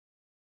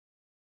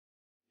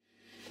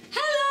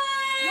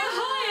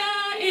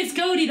it's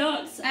Goldy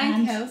Loxx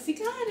and Kelsey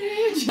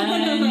Karnage.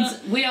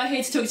 And we are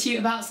here to talk to you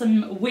about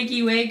some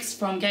wiggy wigs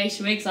from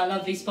Geisha Wigs, our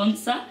lovely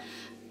sponsor.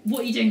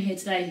 What are you doing here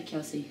today,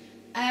 Kelsey?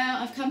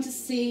 I've come to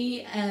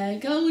see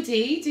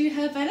Goldy do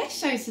her burlesque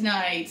show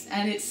tonight,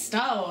 and it's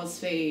Star Wars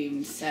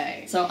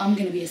themed, So I'm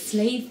going to be a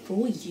slave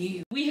for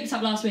you. We hooked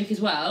up last week as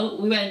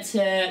well. We went to,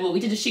 well, we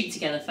did a shoot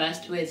together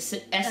first with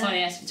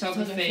SIS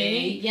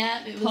Photography,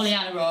 yeah, it was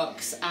Pollyanna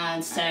Rocks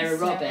and Sarah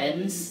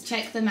Robbins.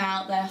 Check them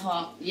out, they're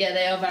hot. Yeah,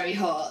 they are very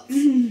hot.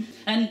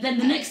 And then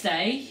the next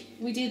day,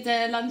 we did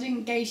the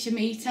London Geisha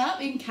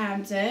meetup in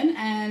Camden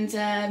and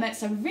met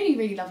some really,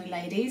 really lovely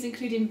ladies,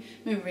 including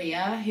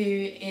Maria, who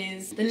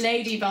is the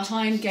lady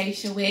behind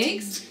Geisha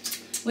Wigs.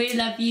 We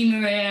love you,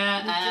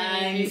 Maria,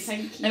 and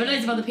thank you. There were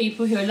loads of other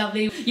people who are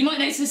lovely. You might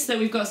notice that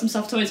we've got some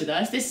soft toys with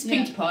us. This is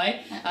Pinkie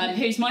Pie,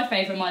 who's my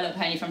favourite My Little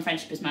Pony from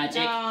Friendship is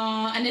Magic.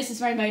 And this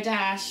is Rainbow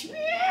Dash.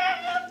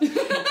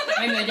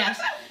 Rainbow Dash.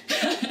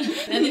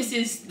 And this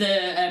is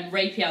the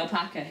rapey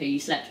alpaca who you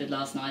slept with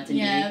last night, didn't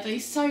you? Yeah, but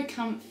he's so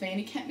comfy and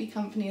he kept me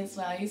company as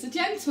well. He's a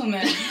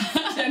gentleman.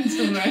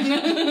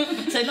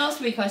 So last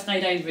week I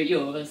stayed over at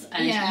yours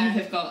and you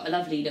have got a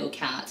lovely little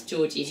cat,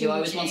 Georgie, who I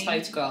was once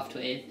photographed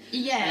with.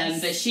 Yes.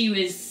 But she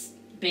was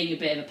being a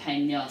bit of a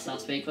pain in the arse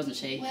last week, wasn't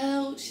she?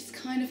 Well, she's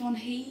kind of on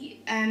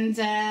heat and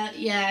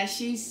yeah,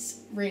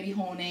 she's really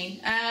horny.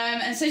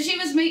 And so she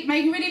was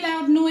making really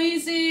loud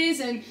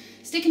noises and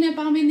sticking her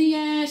bum in the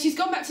air. She's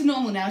gone back to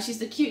normal now. She's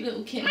the cute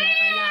little kitten that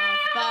I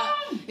love,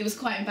 but it was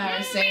quite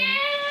embarrassing.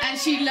 And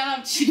she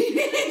loved...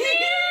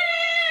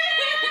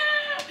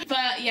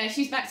 But yeah,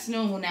 she's back to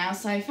normal now,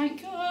 so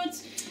thank God.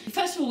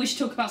 First of all, we should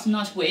talk about some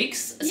nice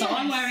wigs. So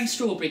I'm wearing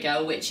Strawberry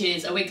Girl, which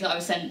is a wig that I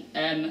was sent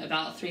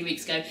about 3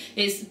 weeks ago.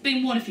 It's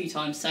been worn a few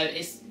times, so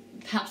it's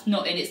perhaps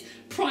not in its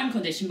prime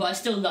condition, but I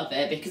still love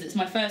it because it's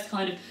my first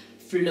kind of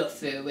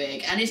fluffy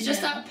wig, and it's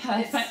just that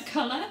perfect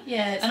colour.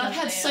 Yeah, and I've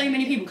had so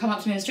many people come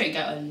up to me on the street and go,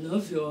 I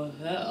love your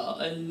hair,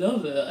 I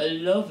love it, I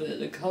love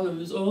it, the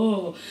colours,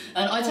 oh.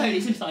 And I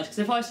totally sympathise, because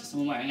if I saw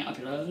someone wearing it, I'd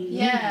be like,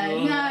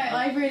 no,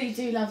 I really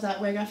do love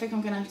that wig. I think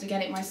I'm going to have to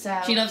get it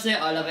myself. She loves it,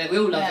 I love it, we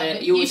all love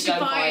it. You always go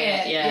and buy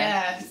it.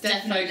 Yeah,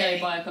 definitely go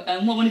buy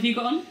it. What one have you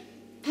got on?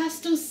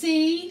 Pastel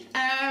C.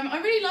 I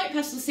really like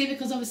Pastel C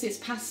because obviously it's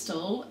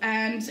pastel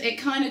and it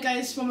kind of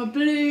goes from a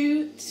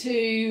blue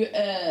to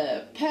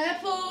a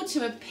purple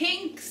to a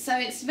pink, so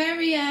it's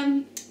very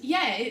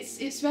yeah,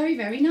 it's very,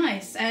 very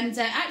nice. And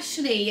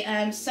actually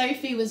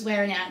Sophie was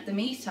wearing it at the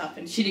meetup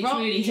and she looked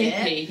really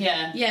hippie.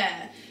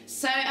 Yeah,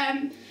 so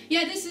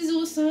yeah, this is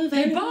also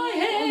available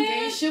on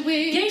Geisha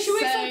Wigs. Geisha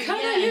Wigs on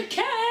Colour UK.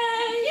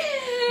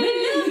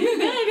 We love you,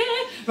 baby.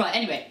 Right,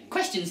 anyway,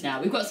 questions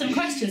now. We've got some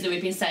questions that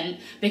we've been sent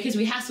because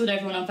we hassled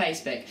everyone on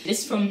Facebook. This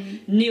is from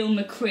Neil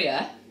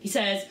McCrea. He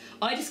says,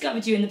 I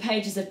discovered you in the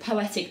pages of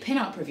Poetic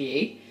Pin-Up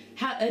Review.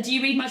 Do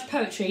you read much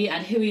poetry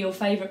and who are your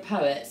favourite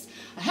poets?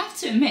 I have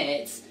to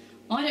admit,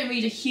 I don't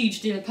read a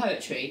huge deal of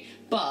poetry,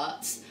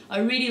 but I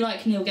really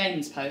like Neil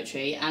Gaiman's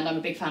poetry and I'm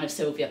a big fan of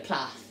Sylvia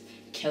Plath.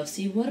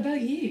 Kelsey, what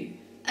about you?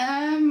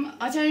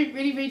 I don't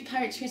really read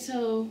poetry at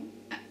all.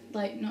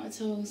 Like, not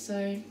at all,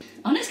 so...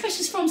 Our next question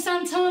is from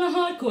Santana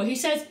Hardcore, who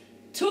says,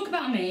 talk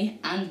about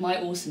me and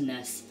my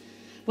awesomeness.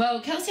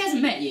 Well, Kelsey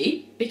hasn't met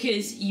you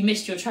because you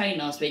missed your train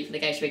last week for the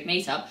Geisha Wig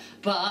meetup,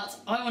 but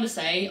I want to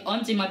say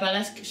I'm doing my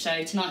burlesque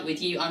show tonight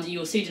with you under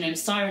your pseudonym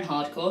Siren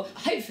Hardcore.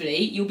 Hopefully,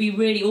 you'll be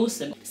really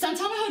awesome.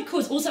 Santana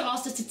Hardcore's also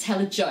asked us to tell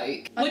a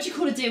joke. What do you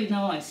call a deer with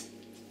no eyes?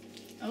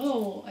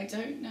 Oh, I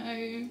don't know.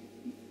 I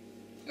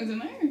don't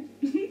know.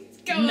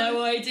 Go on.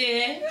 No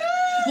idea.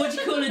 What do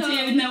you call a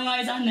deer with no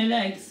eyes and no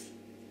legs?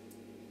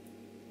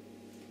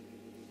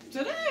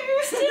 Don't know.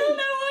 Still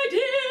no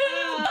idea.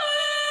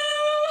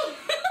 Oh!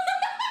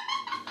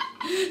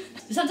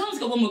 Santana's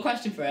got one more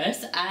question for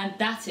us, and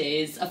that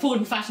is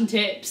affordable fashion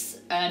tips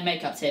and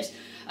makeup tips.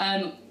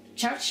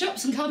 Charity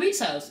shops and car boot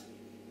sales.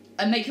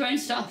 And make your own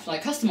stuff,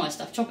 like customised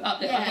stuff, chop it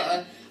up.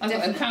 Yeah, I've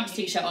got a Cramps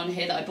t-shirt on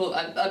here that I bought.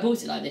 I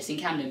bought it like this in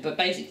Camden, but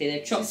basically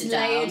they've chopped it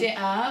down, layered it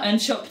up, and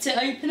chopped it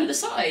open at the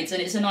sides,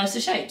 and it's a nicer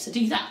shape. So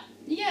do that.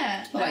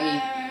 Yeah. What about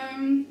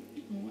you?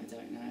 Oh, I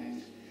don't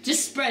know.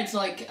 Just spread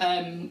like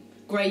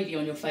gravy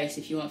on your face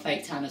if you want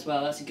fake tan as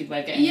well. That's a good way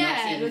of getting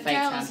the fake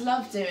tan. girls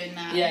love doing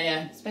that.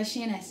 Yeah.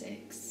 Especially in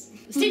Essex.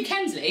 Steve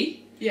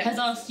Kensley has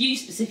asked you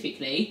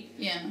specifically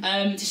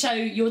to show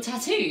your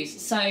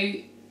tattoos. So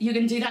you're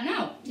going to do that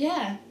now.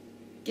 Yeah.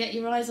 Get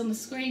your eyes on the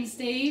screen,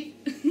 Steve.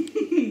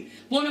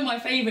 One of my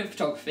favourite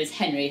photographers,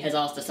 Henry, has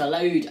asked us a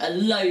load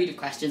of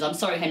questions. I'm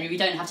sorry, Henry, we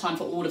don't have time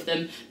for all of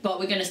them, but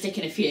we're going to stick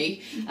in a few.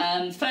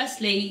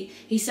 Firstly,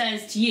 he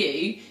says to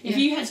you, if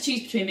you had to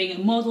choose between being a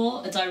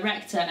model, a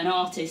director, an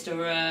artist,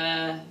 or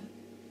a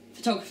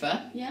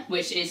photographer,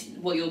 which is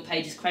what your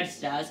page is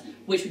credited as,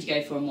 which would you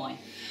go for and why?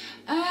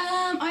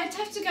 I'd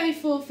have to go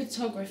for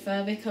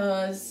photographer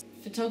because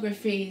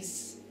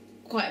photography's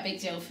quite a big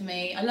deal for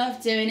me. I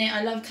love doing it,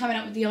 I love coming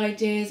up with the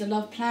ideas, I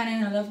love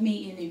planning, I love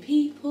meeting new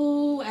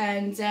people,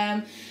 and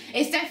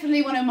it's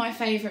definitely one of my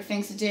favourite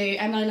things to do,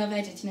 and I love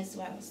editing as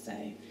well, so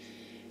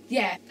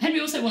yeah.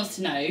 Henry also wants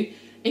to know,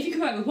 If you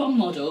could work with one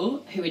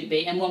model, who would it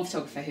be? And one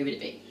photographer, who would it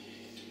be?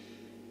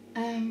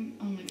 Oh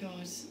my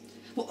god.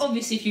 Well,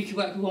 obviously, if you could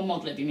work with one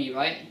model, it'd be me,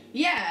 right?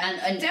 Yeah,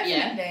 and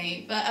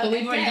definitely. Yeah. But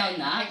we've already done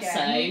that,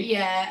 so...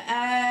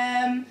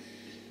 Yeah,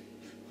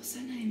 what's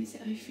her name? Is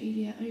it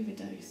Ophelia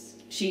Overdose?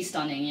 She's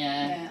stunning,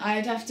 yeah. Yeah,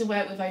 I'd have to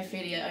work with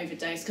Ophelia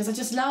Overdose, because I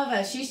just love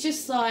her. She's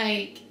just,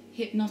 like,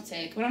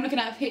 hypnotic. When I'm looking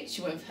at a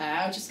picture of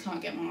her, I just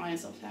can't get my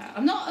eyes off her.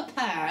 I'm not a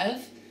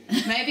perv,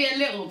 maybe a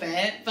little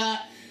bit,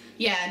 but...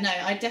 Yeah, no,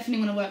 I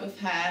definitely want to work with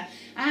her.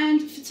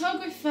 And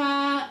photographer,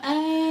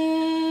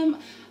 I'd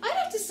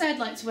have to say I'd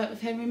like to work with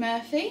Henry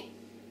Murphy.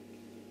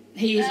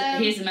 He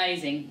is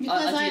amazing.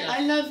 Because I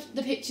love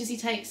the pictures he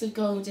takes of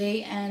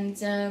Goldy, and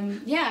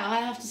yeah, I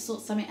have to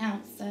sort something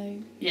out, so...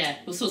 Yeah,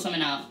 we'll sort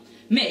something out.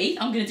 Me,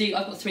 I've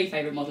got 3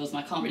 favourite models and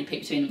I can't really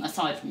pick between them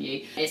aside from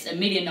you. It's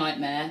Amelia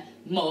Nightmare,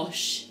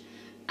 Mosh,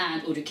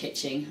 and Audrey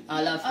Kitching.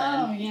 I love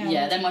them. Oh, yeah.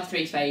 Yeah, they're my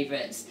 3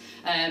 favourites.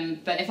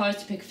 But if I was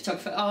to pick a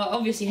photographer,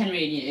 obviously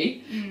Henry and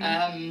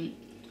you.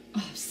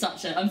 I'm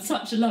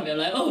such a lover.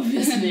 Like,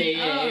 obviously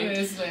you.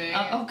 Obviously.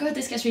 Oh god,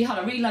 this gets really hard.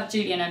 I really love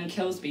Julian M.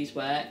 Kelsby's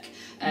work.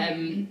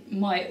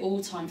 My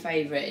all-time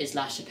favourite is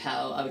La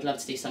Chapelle. I would love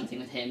to do something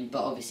with him,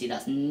 but obviously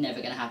that's never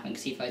going to happen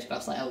because he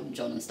photographs like Elton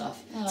John and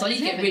stuff. So I need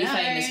to get really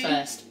famous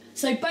first.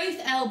 So both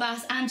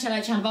Elbas and Cello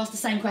Chan have asked the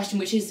same question,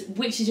 which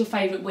is your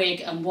favourite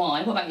wig and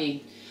why? What about you?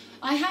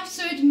 I have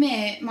to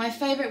admit, my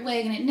favourite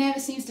wig, and it never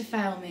seems to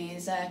fail me,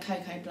 is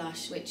Cocoa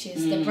Blush, which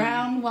is the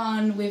brown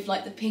one with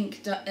like the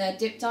pink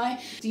dip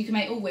dye. So you can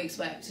make all wigs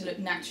work to look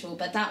natural,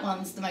 but that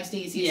one's the most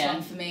easiest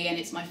one for me, and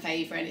it's my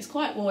favourite. It's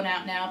quite worn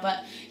out now,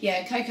 but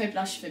yeah, Cocoa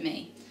Blush for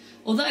me.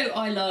 Although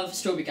I love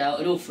Strawberry Girl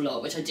an awful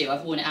lot, which I do,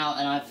 I've worn it out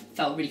and I've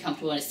felt really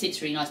comfortable and it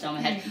sits really nice down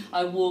my head.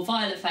 I wore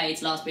Violet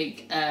Fades last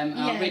week and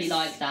I really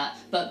like that,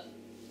 but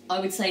I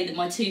would say that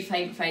my 2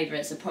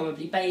 favourites are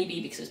probably Baby,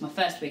 because it was my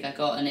first wig I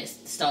got and it's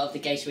the start of the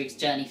Geisha Wigs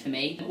journey for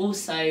me. And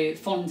also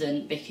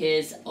Fondant,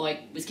 because I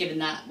was given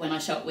that when I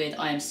shot with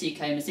I Am Suko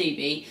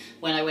Mizubi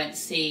when I went to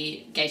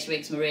see Geisha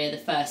Wigs Maria the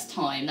first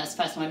time. That's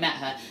the first time I met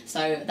her,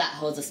 so that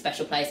holds a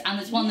special place. And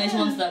it's one of those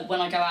ones that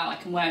when I go out I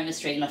can wear in the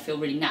street and I feel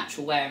really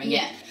natural wearing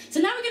it. So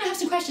now we're going to have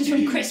some questions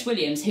from Chris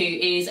Williams, who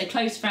is a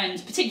close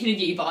friend, particularly of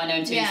you, but I know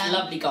him too. He's a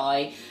lovely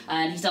guy,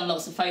 and he's done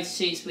lots of photo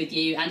shoots with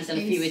you, and he's done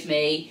a few with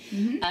me.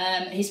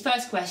 His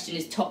first question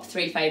is top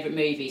 3 favourite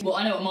movies. Well,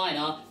 I know what mine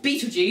are: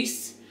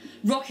 Beetlejuice,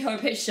 Rocky Horror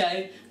Picture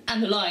Show,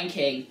 and The Lion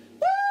King.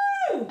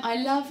 Woo! I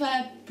love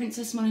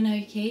Princess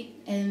Mononoke,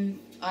 and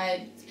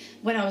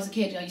when I was a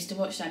kid, I used to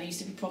watch that and I used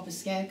to be proper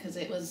scared because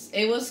it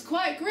was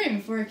quite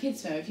grim for a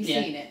kid's film if you've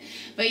seen it.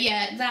 But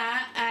yeah,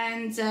 that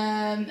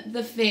and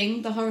The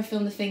Thing, the horror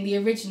film The Thing, the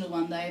original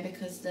one though,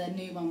 because the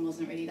new one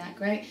wasn't really that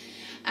great.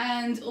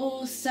 And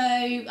also,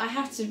 I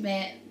have to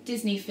admit,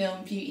 Disney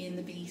film Beauty and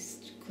the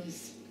Beast,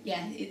 because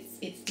yeah,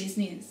 it's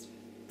Disney, it's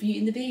Beauty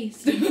and the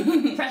Beast.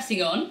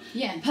 Pressing on.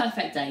 Yeah.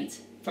 Perfect date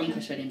from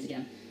Chris Williams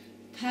again.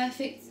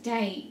 Perfect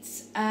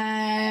date.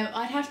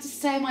 I'd have to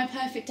say my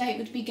perfect date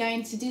would be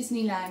going to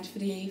Disneyland for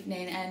the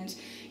evening and,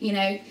 you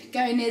know,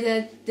 going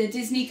near the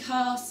Disney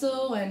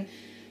castle and,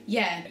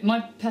 yeah. My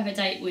perfect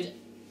date would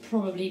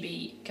probably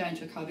be going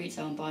to a car boot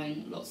sale and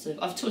buying lots of...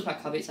 I've talked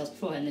about car boot sales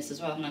before in this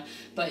as well, haven't I?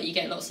 But you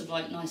get lots of,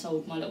 like, nice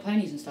old My Little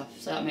Ponies and stuff,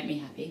 so that would make me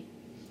happy.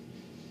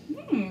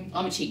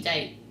 I'm a cheap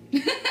date.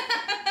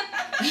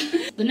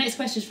 The next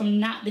question is from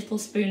Nat Little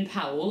Spoon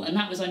Powell, and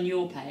that was on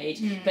your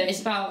page, but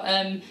it's about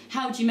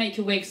how do you make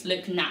your wigs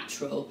look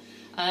natural?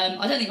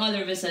 I don't think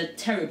either of us are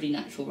terribly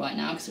natural right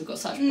now because we've got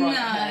such bright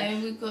hair.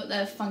 No, we've got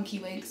the funky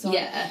wigs on.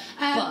 Yeah,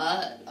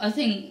 but I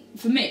think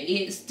for me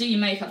it's do your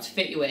makeup to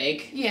fit your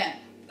wig. Yeah.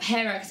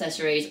 Hair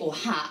accessories or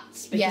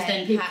hats, because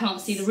then people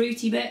can't see the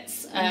rooty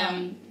bits.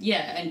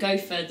 Yeah, and go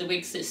for the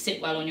wigs that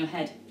sit well on your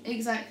head.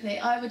 Exactly.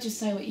 I would just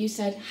say what you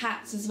said,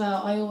 hats as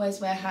well. I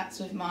always wear hats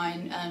with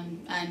mine,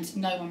 and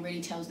no one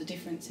really tells the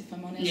difference, if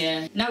I'm honest.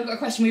 Yeah. Now we've got a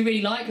question we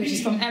really like, which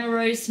is from Emma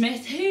Rose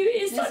Smith, who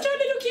is such a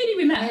little cutie.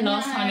 We met her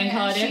last time in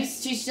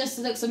Cardiff. She just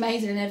looks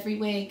amazing in every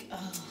wig.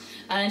 Oh.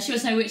 And she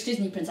wants to know which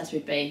Disney princess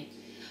would be.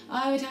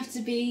 I would have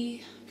to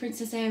be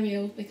Princess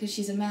Ariel, because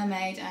she's a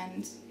mermaid,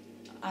 and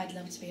I'd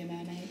love to be a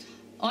mermaid.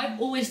 I've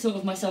always thought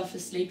of myself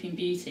as Sleeping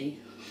Beauty.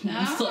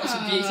 I'm such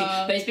a beauty,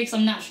 but it's because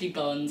I'm naturally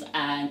blonde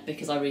and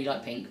because I really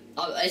like pink.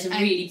 It's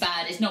really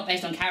bad, it's not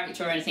based on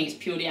character or anything, it's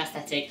purely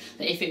aesthetic,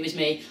 that if it was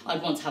me,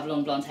 I'd want to have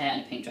long blonde hair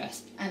and a pink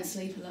dress. And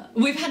sleep a lot.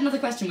 We've had another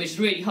question which is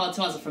really hard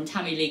to answer from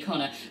Tammy Lee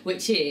Connor,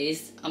 which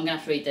is, I'm going to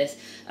have to read this,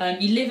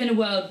 you live in a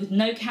world with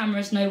no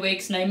cameras, no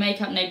wigs, no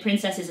makeup, no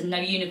princesses and no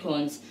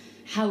unicorns.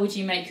 How would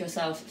you make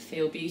yourself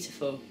feel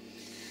beautiful?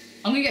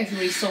 I'm going to go for a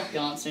really soppy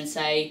answer and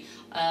say,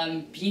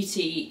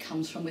 beauty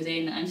comes from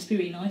within, and just be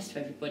really nice to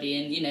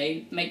everybody and, you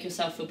know, make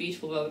yourself feel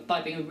beautiful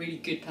by being a really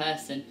good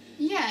person.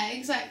 Yeah,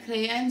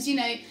 exactly. And, you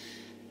know,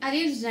 at the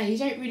end of the day, you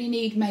don't really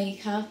need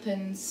makeup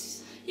and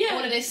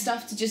all of this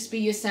stuff to just be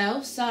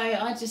yourself. So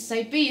I'd just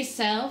say be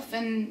yourself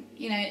and,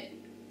 you know,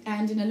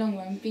 and in the long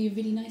run, be a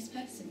really nice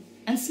person.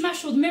 And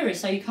smash all the mirrors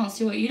so you can't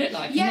see what you look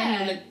like. Yeah. And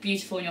then you'll look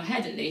beautiful in your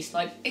head at least.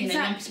 Like, you know,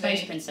 like a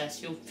Space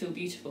Princess, you'll feel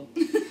beautiful.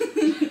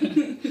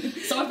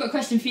 So I've got a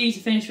question for you to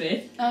finish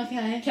with.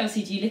 Okay.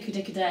 Kelsey, do you lick a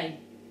dick a day?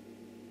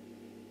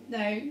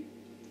 No.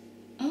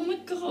 Oh my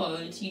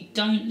god, you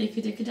don't lick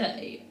a dick a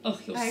day? Oh,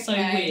 you're so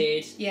Okay.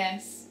 weird.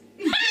 Yes.